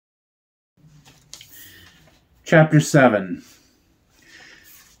Chapter 7.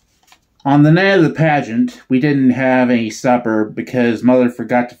 On the night of the pageant, we didn't have any supper because Mother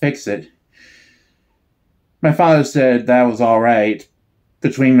forgot to fix it. My father said that was all right.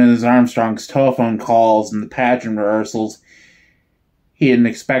 Between Mrs. Armstrong's telephone calls and the pageant rehearsals, he didn't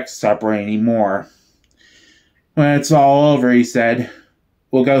expect supper anymore. When it's all over, he said,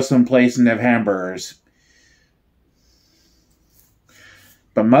 we'll go someplace and have hamburgers.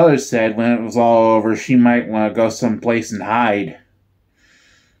 But Mother said when it was all over, she might want to go someplace and hide.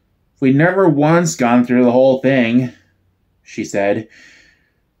 We'd never once gone through the whole thing, she said.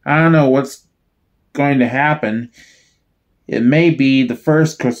 I don't know what's going to happen. It may be the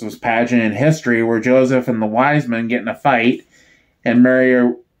first Christmas pageant in history where Joseph and the wise men get in a fight and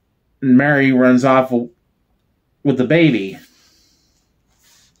Mary runs off with the baby.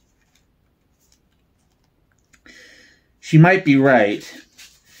 She might be right,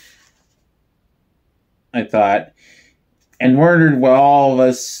 I thought, and wondered what all of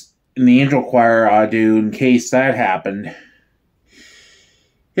us in the angel choir ought to do in case that happened.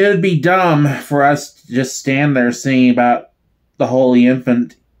 It would be dumb for us to just stand there singing about the Holy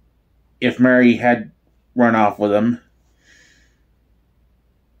Infant if Mary had run off with him.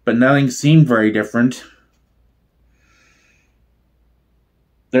 But nothing seemed very different.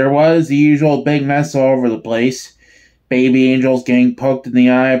 There was the usual big mess all over the place. Baby angels getting poked in the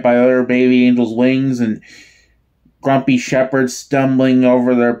eye by other baby angels' wings and grumpy shepherds stumbling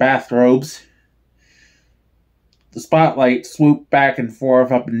over their bathrobes. The spotlight swooped back and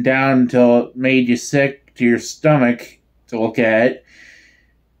forth, up and down, until it made you sick to your stomach to look at it.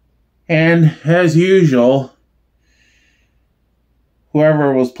 And, as usual,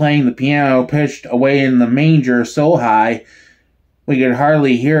 whoever was playing the piano pitched away in the manger so high we could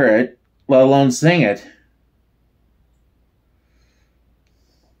hardly hear it, let alone sing it.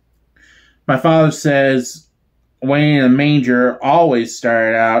 My father says Away in the Manger always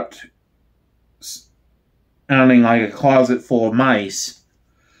started out sounding like a closet full of mice.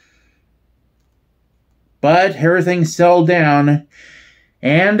 But everything settled down,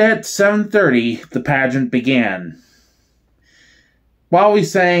 and at 7:30 the pageant began. While we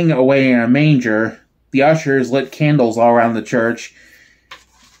sang Away in a Manger, the ushers lit candles all around the church,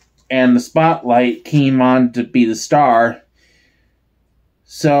 and the spotlight came on to be the star.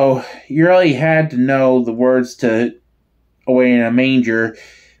 So, you really had to know the words to Away in a Manger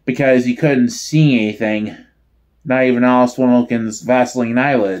because you couldn't see anything. Not even Alice Wilkin's Vaseline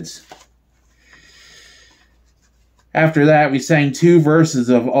eyelids. After that, we sang 2 verses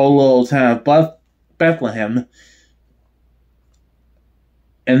of O Little Town of Bethlehem.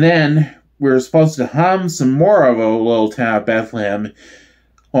 And then, we were supposed to hum some more of O Little Town of Bethlehem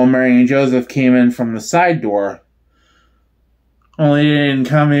while Mary and Joseph came in from the side door. Only they didn't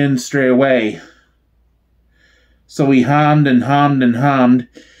come in straight away. So we hummed and hummed and hummed,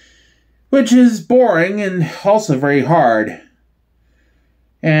 which is boring and also very hard.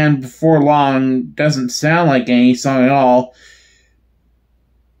 And before long, doesn't sound like any song at all.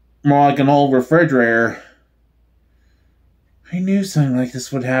 More like an old refrigerator. I knew something like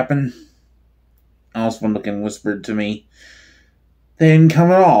this would happen, Alice Wilkin whispered to me. They didn't come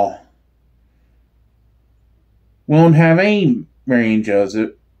at all. We won't have any Mary and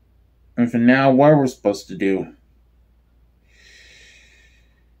Joseph. And for now, what are we supposed to do?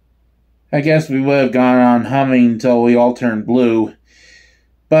 I guess we would have gone on humming until we all turned blue.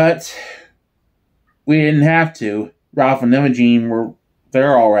 But we didn't have to. Ralph and Imogene were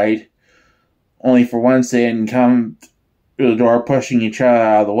there all right. Only for once they didn't come through the door pushing each other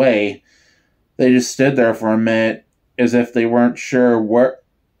out of the way. They just stood there for a minute as if they weren't sure where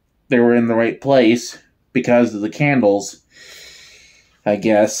they were in the right place because of the candles, I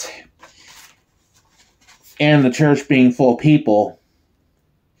guess. And the church being full of people.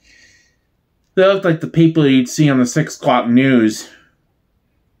 They looked like the people you'd see on the 6 o'clock news.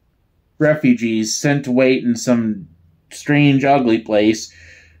 Refugees sent to wait in some strange, ugly place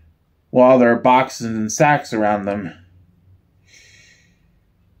while there are boxes and sacks around them.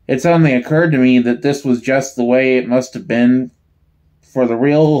 It suddenly occurred to me that this was just the way it must have been for the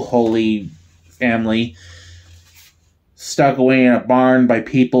real Holy Family, stuck away in a barn by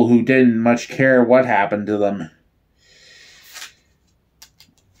people who didn't much care what happened to them.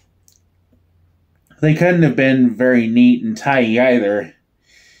 They couldn't have been very neat and tidy either,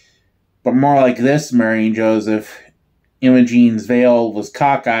 but more like this Mary and Joseph. Imogene's veil was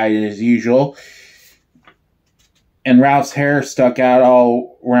cockeyed as usual, and Ralph's hair stuck out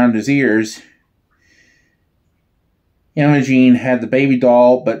all around his ears. Imogene had the baby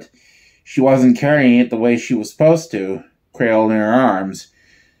doll, but she wasn't carrying it the way she was supposed to, cradled in her arms.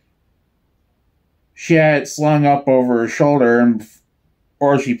 She had it slung up over her shoulder, and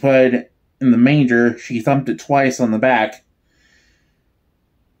before she put it in the manger, she thumped it twice on the back.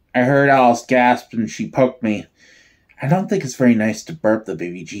 I heard Alice gasp, and she poked me. "I don't think it's very nice to burp the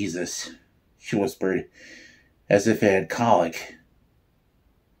baby Jesus," she whispered, as if it had colic.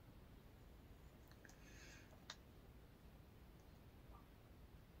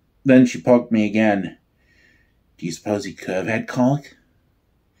 Then she poked me again. "Do you suppose he could have had colic?"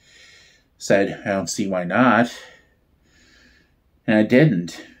 Said, "I don't see why not." And I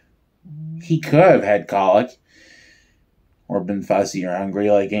didn't. He could have had colic, or been fussy or hungry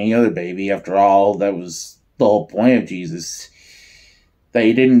like any other baby. After all, that was the whole point of Jesus. That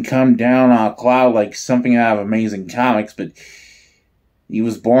he didn't come down on a cloud like something out of Amazing Comics, but he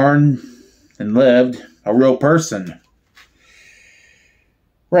was born and lived, a real person.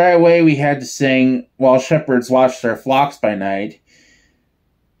 Right away we had to sing While Shepherds Watch Their Flocks by Night.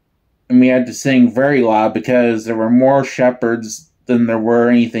 And we had to sing very loud because there were more shepherds than there were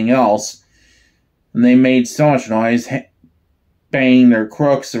anything else. And they made so much noise, banging their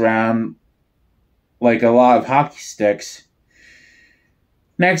crooks around like a lot of hockey sticks.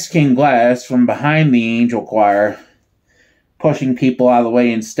 Next came Gladys from behind the angel choir, pushing people out of the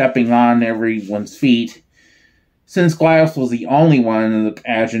way and stepping on everyone's feet. Since Gladys was the only one in the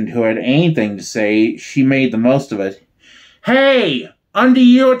pageant who had anything to say, she made the most of it. "Hey! Unto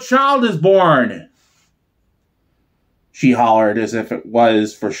you a child is born!" she hollered as if it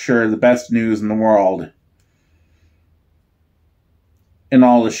was, for sure, the best news in the world. And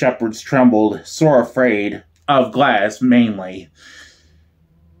all the shepherds trembled, sore afraid, of Gladys mainly.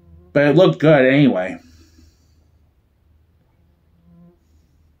 But it looked good anyway.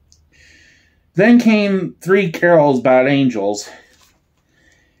 Then came 3 carols about angels.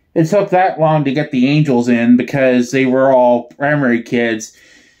 It took that long to get the angels in because they were all primary kids,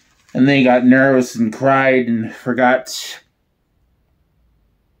 and they got nervous and cried and forgot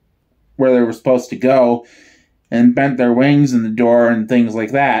where they were supposed to go and bent their wings in the door and things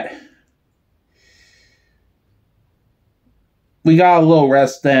like that. We got a little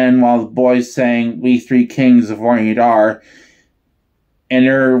rest then while the boys sang We Three Kings of Orniadar, and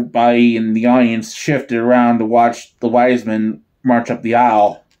everybody in the audience shifted around to watch the wise men march up the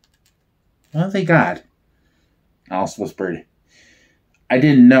aisle. "What have they got?" Alice whispered. I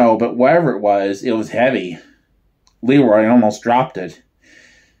didn't know, but whatever it was heavy. Leroy almost dropped it.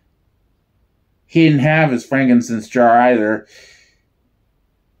 He didn't have his frankincense jar either,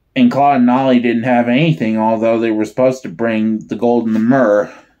 and Claude and Ollie didn't have anything, although they were supposed to bring the gold and the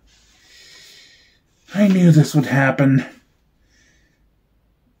myrrh. "I knew this would happen,"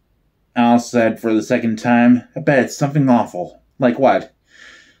 Alice said for the second time. "I bet it's something awful." "Like what?"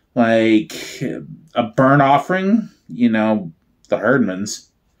 "Like a burnt offering? You know, the Herdmans."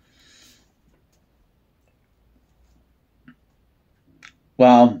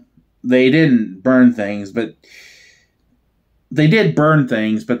 "Well, they didn't burn things, but they did burn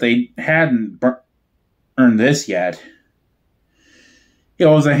things, but they hadn't burned this yet. It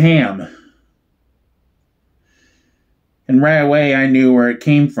was a ham. And right away I knew where it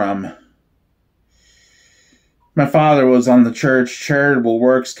came from. My father was on the church charitable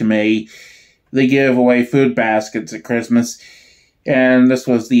works committee. They give away food baskets at Christmas, and this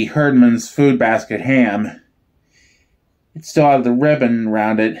was the Herdman's food basket ham. It still had the ribbon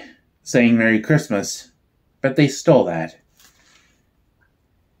around it saying Merry Christmas, but they stole that."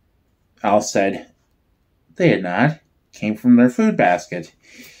 Alice said, "They had not. It came from their food basket.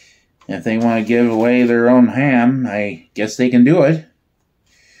 If they want to give away their own ham, I guess they can do it."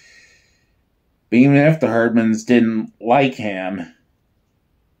 But even if the Herdmans didn't like ham,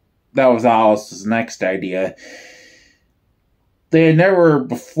 that was Alice's next idea. They had never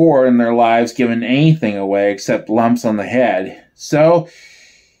before in their lives given anything away except lumps on the head, so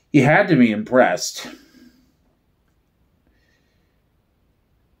you had to be impressed.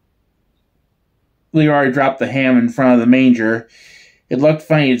 Leroy dropped the ham in front of the manger. It looked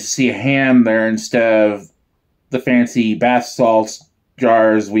funny to see a ham there instead of the fancy bath salts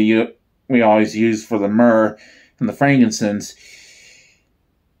jars we always use for the myrrh and the frankincense.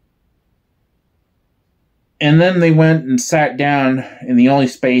 And then they went and sat down in the only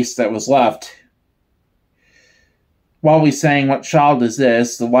space that was left. While we sang What Child Is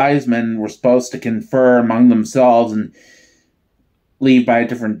This?, the wise men were supposed to confer among themselves and leave by a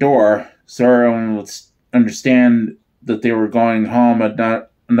different door, so everyone would understand that they were going home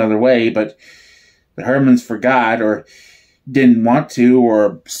another way, but the Herdmans forgot, or didn't want to,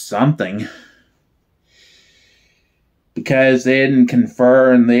 or something. Because they didn't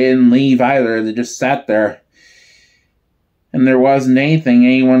confer and they didn't leave either, they just sat there. And there wasn't anything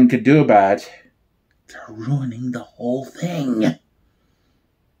anyone could do about it. They're ruining the whole thing,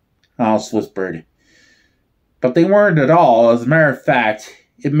 Alice whispered. But they weren't at all. As a matter of fact,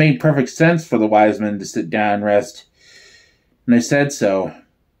 it made perfect sense for the wise men to sit down and rest. And they said so.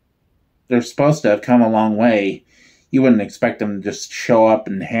 They're supposed to have come a long way. You wouldn't expect them to just show up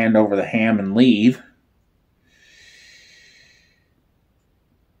and hand over the ham and leave.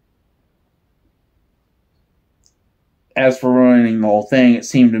 As for ruining the whole thing, it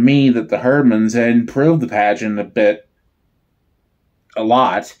seemed to me that the Herdmans had improved the pageant a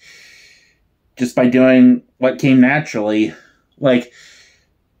lot, just by doing what came naturally, like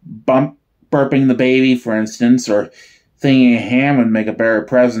burping the baby, for instance, or thinking a ham would make a better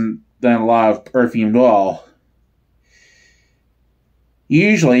present than a lot of perfumed oil.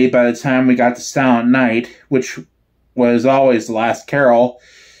 Usually, by the time we got to Silent Night, which was always the last carol,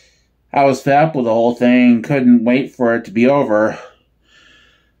 I was fed up with the whole thing and couldn't wait for it to be over.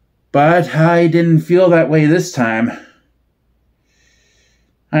 But I didn't feel that way this time.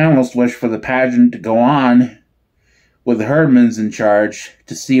 I almost wished for the pageant to go on, with the Herdmans in charge,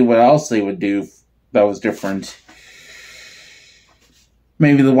 to see what else they would do that was different.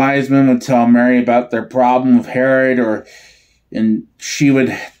 Maybe the wise men would tell Mary about their problem with Herod, and she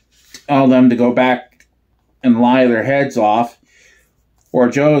would tell them to go back and lie their heads off. Or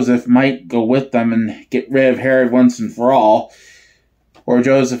Joseph might go with them and get rid of Herod once and for all. Or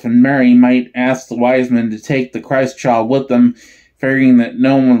Joseph and Mary might ask the wise men to take the Christ child with them, figuring that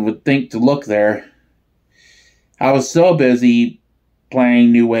no one would think to look there. I was so busy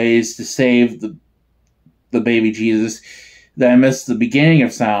planning new ways to save the baby Jesus that I missed the beginning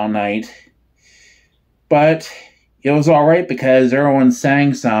of Silent Night. But it was alright because everyone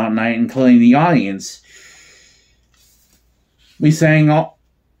sang Silent Night, including the audience. We sang all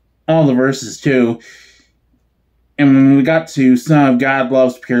the verses too. And when we got to Son of God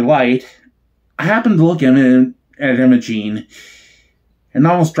Loves Pure Light, I happened to look at Imogene and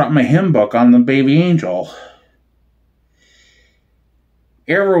almost dropped my hymn book on the baby angel.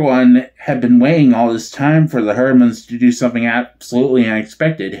 Everyone had been waiting all this time for the Herdmans to do something absolutely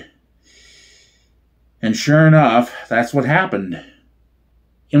unexpected. And sure enough, that's what happened.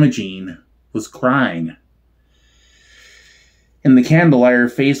 Imogene was crying. In the candlelight, her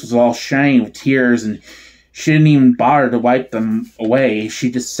face was all shiny with tears, and she didn't even bother to wipe them away.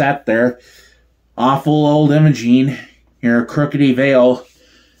 She just sat there, awful old Imogene, in her crookedy veil,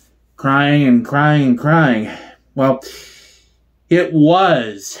 crying and crying and crying. Well, it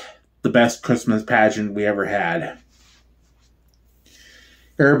was the best Christmas pageant we ever had.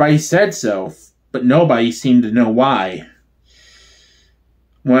 Everybody said so, but nobody seemed to know why.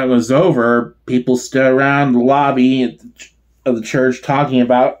 When it was over, people stood around the lobby of the church talking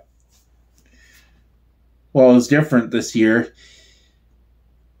about what was different this year.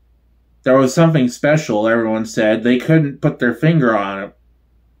 There was something special, everyone said. They couldn't put their finger on it,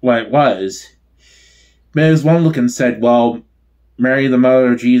 what it was. But as one look and said, well, Mary, the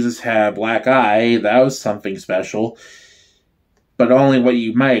mother of Jesus, had a black eye. That was something special. But only what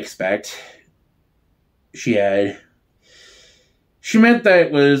you might expect. She meant that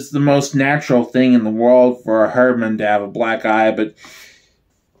it was the most natural thing in the world for a Herdman to have a black eye, but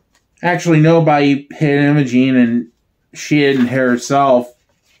actually nobody hit Imogene, and she didn't hit herself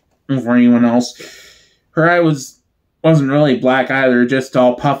or anyone else. Her eye wasn't really black either, just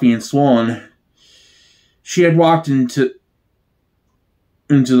all puffy and swollen. She had walked into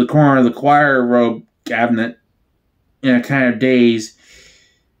the corner of the choir robe cabinet in a kind of daze,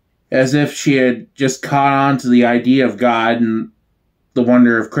 as if she had just caught on to the idea of God and the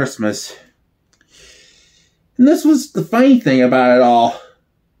wonder of Christmas. And this was the funny thing about it all.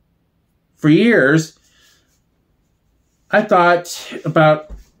 For years, I thought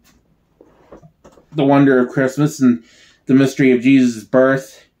about the wonder of Christmas and the mystery of Jesus'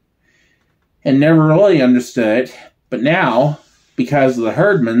 birth, and never really understood it. But now, because of the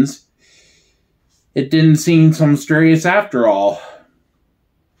Herdmans, it didn't seem so mysterious after all.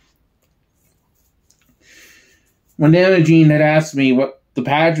 When Imogene had asked me what the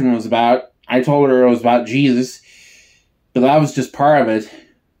pageant was about, I told her it was about Jesus, but that was just part of it.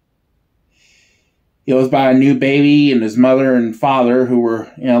 It was about a new baby and his mother and father who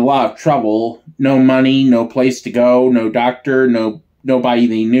were in a lot of trouble. No money, no place to go, no doctor, nobody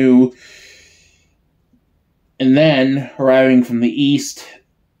they knew. And then, arriving from the east,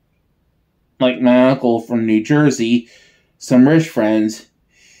 like my uncle from New Jersey, some rich friends.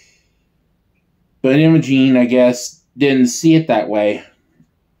 But Imogene, I guess, didn't see it that way.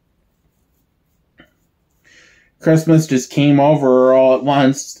 Christmas just came over her all at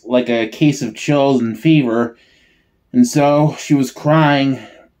once, like a case of chills and fever, and so she was crying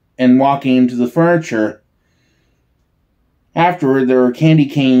and walking into the furniture. Afterward, there were candy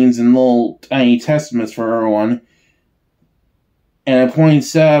canes and little tiny testaments for everyone, and a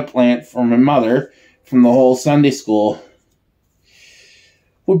poinsettia plant for my mother from the whole Sunday school.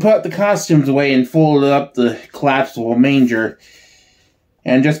 We put the costumes away and folded up the collapsible manger,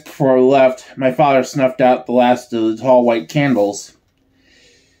 and just before we left, my father snuffed out the last of the tall white candles.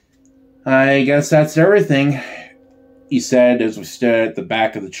 "I guess that's everything," he said as we stood at the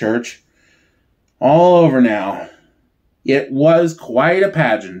back of the church. "All over now. It was quite a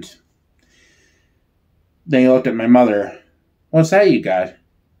pageant." Then he looked at my mother. "What's that you got?"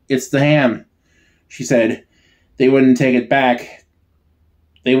 "It's the ham," she said. "They wouldn't take it back.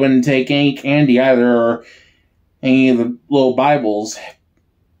 They wouldn't take any candy either, or any of the little Bibles.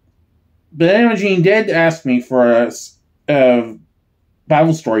 But Imogene did ask me for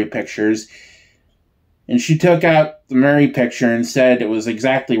Bible story pictures, and she took out the Mary picture and said it was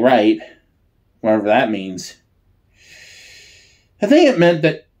exactly right, whatever that means. I think it meant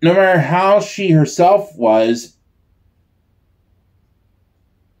that no matter how she herself was,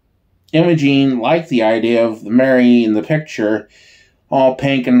 Imogene liked the idea of the Mary in the picture, all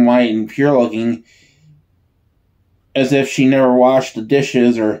pink and white and pure looking, as if she never washed the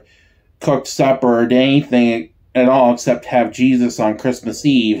dishes or cooked supper or did anything at all except have Jesus on Christmas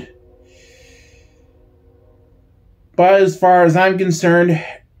Eve. But as far as I'm concerned,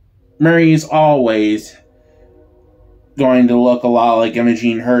 Mary is always going to look a lot like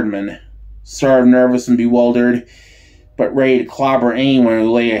Imogene Herdman, sort of nervous and bewildered, but ready to clobber anyone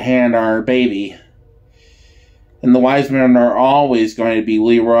who lay a hand on her baby. And the wise men are always going to be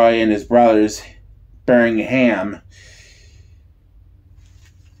Leroy and his brothers bearing a ham.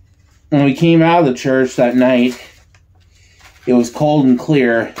 When we came out of the church that night, it was cold and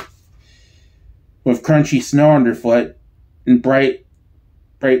clear, with crunchy snow underfoot and bright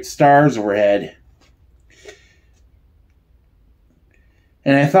stars overhead.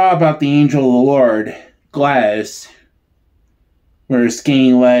 And I thought about the angel of the Lord, Gladys, with her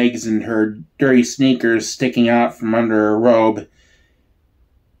skinny legs and her dirty sneakers sticking out from under her robe,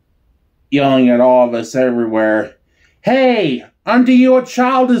 yelling at all of us everywhere, "Hey, unto you a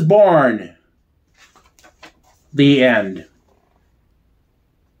child is born!" The end.